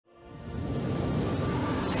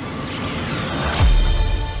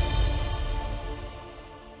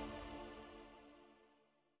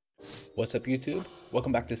What's up, YouTube?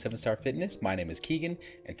 Welcome back to 7-Star Fitness. My name is Keegan,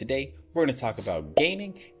 and today we're going to talk about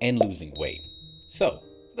gaining and losing weight. So,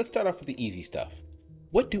 let's start off with the easy stuff.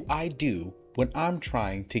 What do I do when I'm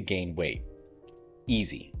trying to gain weight?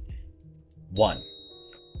 Easy. 1.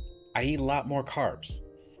 I eat a lot more carbs.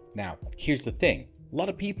 Now, here's the thing. A lot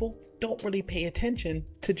of people don't really pay attention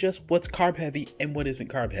to just what's carb heavy and what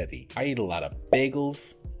isn't carb heavy. I eat a lot of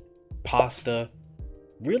bagels, pasta.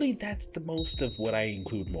 Really, that's the most of what I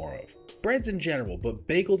include more of. Breads in general, but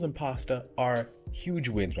bagels and pasta are huge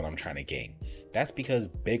wins when I'm trying to gain. That's because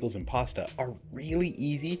bagels and pasta are really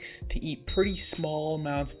easy to eat pretty small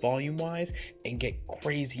amounts volume-wise and get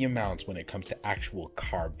crazy amounts when it comes to actual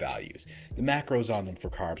carb values. The macros on them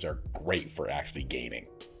for carbs are great for actually gaining.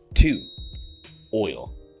 2,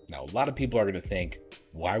 oil. Now, a lot of people are going to think,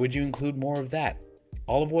 why would you include more of that?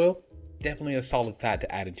 Olive oil? Definitely a solid fat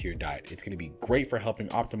to add into your diet. It's going to be great for helping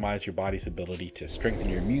optimize your body's ability to strengthen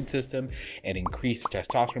your immune system and increase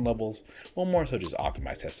testosterone levels. Well, more so just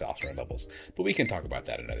optimize testosterone levels, but we can talk about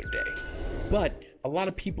that another day. But a lot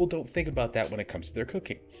of people don't think about that when it comes to their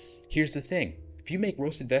cooking. Here's the thing. If you make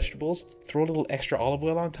roasted vegetables, throw a little extra olive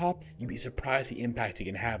oil on top, you'd be surprised the impact it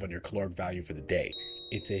can have on your caloric value for the day.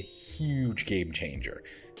 It's a huge game changer.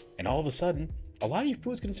 And all of a sudden, a lot of your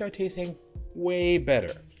food's going to start tasting way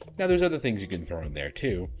better. Now, there's other things you can throw in there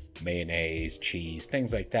too. Mayonnaise, cheese,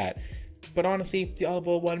 things like that. But honestly, the olive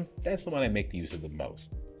oil one, that's the one I make the use of the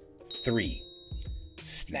most. 3,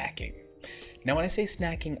 snacking. Now, when I say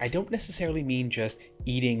snacking, I don't necessarily mean just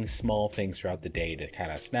eating small things throughout the day to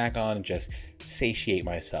kind of snack on and just satiate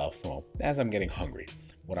myself, well, as I'm getting hungry.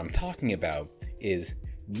 What I'm talking about is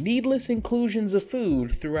needless inclusions of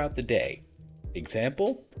food throughout the day.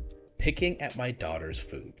 Example, picking at my daughter's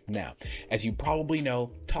food. Now, as you probably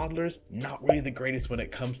know, toddlers not really the greatest when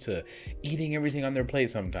it comes to eating everything on their plate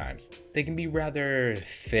sometimes. They can be rather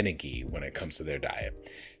finicky when it comes to their diet.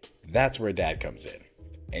 That's where Dad comes in.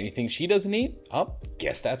 Anything she doesn't eat, oh,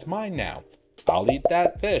 guess that's mine now. I'll eat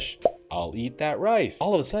that fish. I'll eat that rice.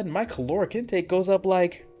 All of a sudden, my caloric intake goes up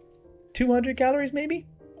like 200 calories maybe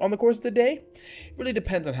on the course of the day. It really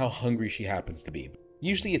depends on how hungry she happens to be.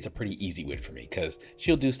 Usually it's a pretty easy win for me because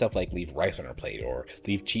she'll do stuff like leave rice on her plate or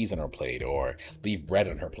leave cheese on her plate or leave bread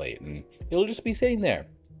on her plate, and it'll just be sitting there.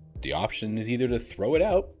 The option is either to throw it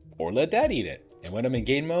out or let Dad eat it. And when I'm in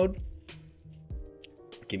gain mode,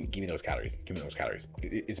 give me those calories. Give me those calories.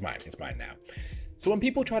 It's mine. It's mine now. So when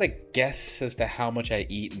people try to guess as to how much I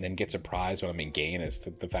eat and then get surprised when I'm in gain as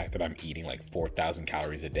to the fact that I'm eating like 4,000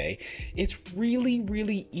 calories a day, it's really,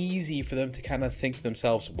 really easy for them to kind of think to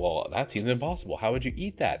themselves, well, that seems impossible. How would you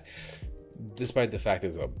eat that? Despite the fact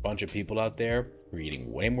there's a bunch of people out there who are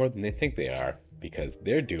eating way more than they think they are because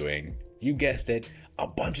they're doing, you guessed it, a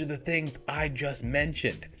bunch of the things I just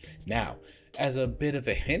mentioned. Now, as a bit of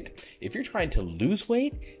a hint, if you're trying to lose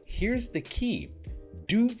weight, here's the key.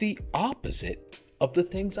 Do the opposite of the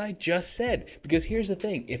things I just said. Because here's the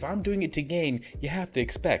thing, if I'm doing it to gain, you have to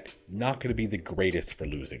expect not going to be the greatest for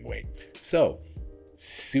losing weight. So,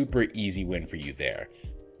 super easy win for you there.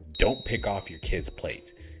 Don't pick off your kids'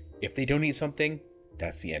 plates. If they don't eat something,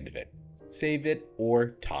 that's the end of it. Save it or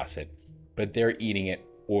toss it. But they're eating it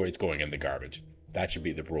or it's going in the garbage. That should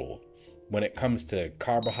be the rule. When it comes to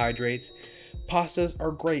carbohydrates, pastas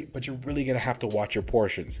are great, but you're really going to have to watch your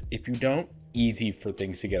portions. If you don't, easy for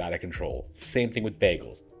things to get out of control. Same thing with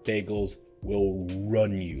bagels. Bagels will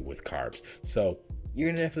run you with carbs. So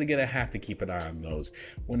you're definitely going to have to keep an eye on those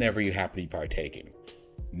whenever you happen to be partaking.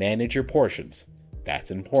 Manage your portions.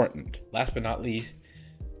 That's important. Last but not least,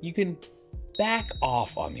 you can back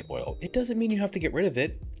off on the oil. It doesn't mean you have to get rid of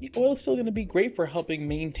it. The oil is still going to be great for helping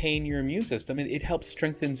maintain your immune system. It helps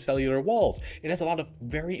strengthen cellular walls. It has a lot of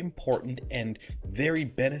very important and very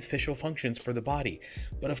beneficial functions for the body.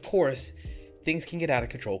 But of course, things can get out of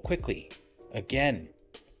control quickly. Again,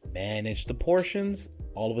 manage the portions.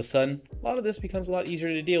 All of a sudden, a lot of this becomes a lot easier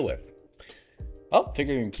to deal with. Well,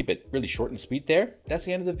 figured we can keep it really short and sweet there. That's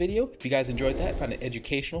the end of the video. If you guys enjoyed that, found it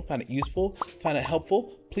educational, found it useful, found it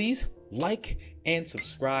helpful, please like and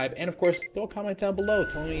subscribe. And of course, throw a comment down below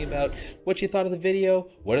telling me about what you thought of the video,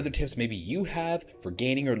 what other tips maybe you have for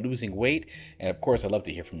gaining or losing weight. And of course, I'd love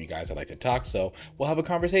to hear from you guys. I like to talk, so we'll have a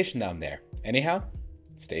conversation down there. Anyhow,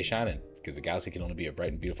 stay shining, because the galaxy can only be a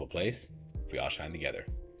bright and beautiful place if we all shine together.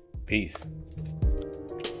 Peace.